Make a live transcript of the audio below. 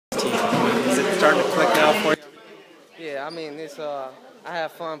starting to click now for you? Yeah, I mean, I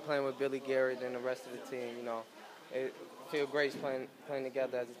have fun playing with Billy Garrett and the rest of the team. It feels great playing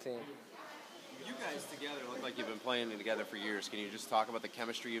together as a team. You guys together look like you've been playing together for years. Can you just talk about the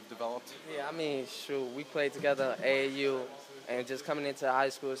chemistry you've developed? Yeah, I mean, shoot, we played together at AAU, and just coming into the high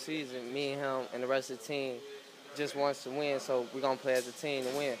school season, me and him and the rest of the team just wants to win, so we're gonna play as a team to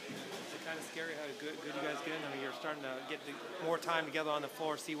win. Is it kind of scary how good you guys get? I mean, you're starting to get more time together on the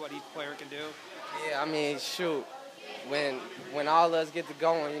floor, see what each player can do. Yeah, I mean, shoot, when all of us get to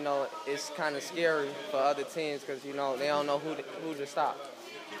going, it's kind of scary for other teams because they don't know who to stop.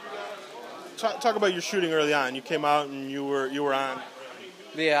 Talk about your shooting early on. You came out and you were on.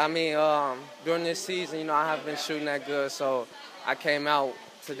 Yeah, I mean, during this season, I haven't been shooting that good, so I came out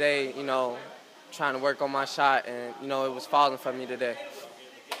today, trying to work on my shot, and, it was falling for me today.